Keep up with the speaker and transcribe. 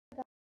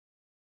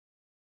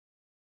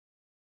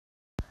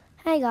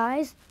Hey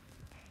guys,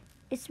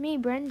 it's me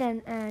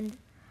Brendan and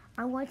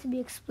I'm going to be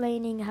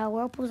explaining how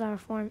whirlpools are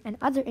formed and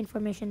other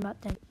information about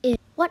them.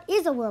 What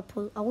is a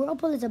whirlpool? A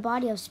whirlpool is a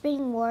body of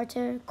spinning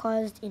water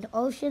caused in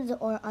oceans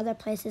or other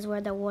places where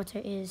the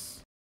water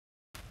is.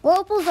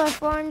 Whirlpools are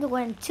formed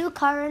when two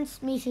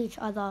currents meet each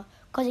other,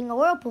 causing a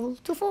whirlpool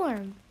to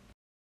form.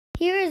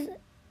 Here is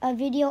a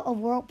video of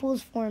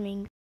whirlpools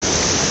forming.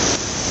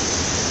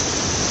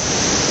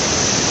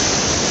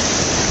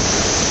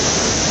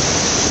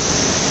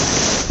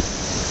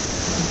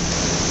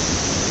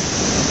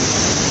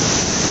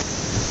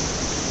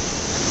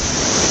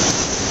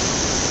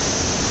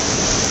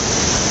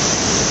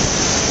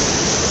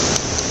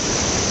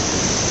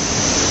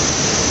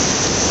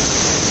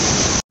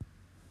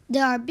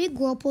 There are big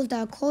whirlpools that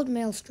are called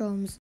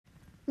maelstroms,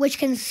 which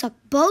can suck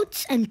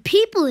boats and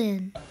people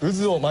in.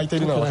 渦を巻いてい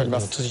るのはわかりま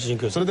す。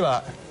それで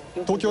は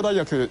東京大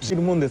学知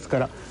るもんですか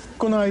ら、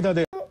この間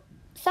で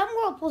Some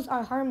whirlpools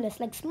are harmless,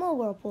 like small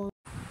whirlpools.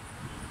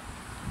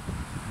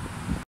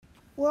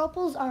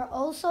 Whirlpools are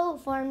also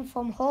formed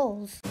from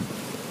holes.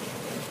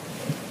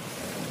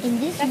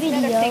 In this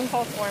video,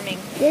 sinkhole forming.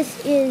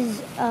 This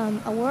is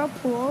a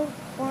whirlpool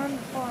formed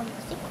from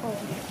a sinkhole.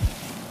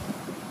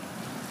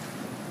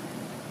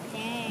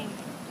 Dang.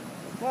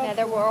 Whirlpool.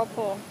 Another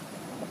whirlpool.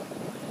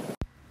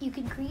 You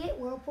can create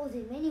whirlpools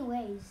in many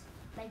ways,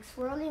 like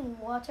swirling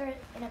water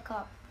in a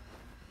cup.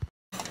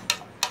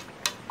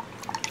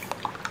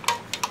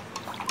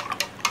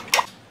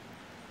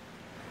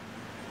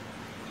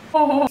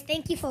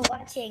 Thank you for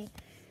watching.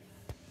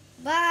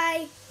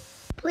 Bye.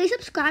 Please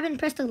subscribe and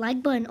press the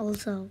like button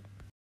also.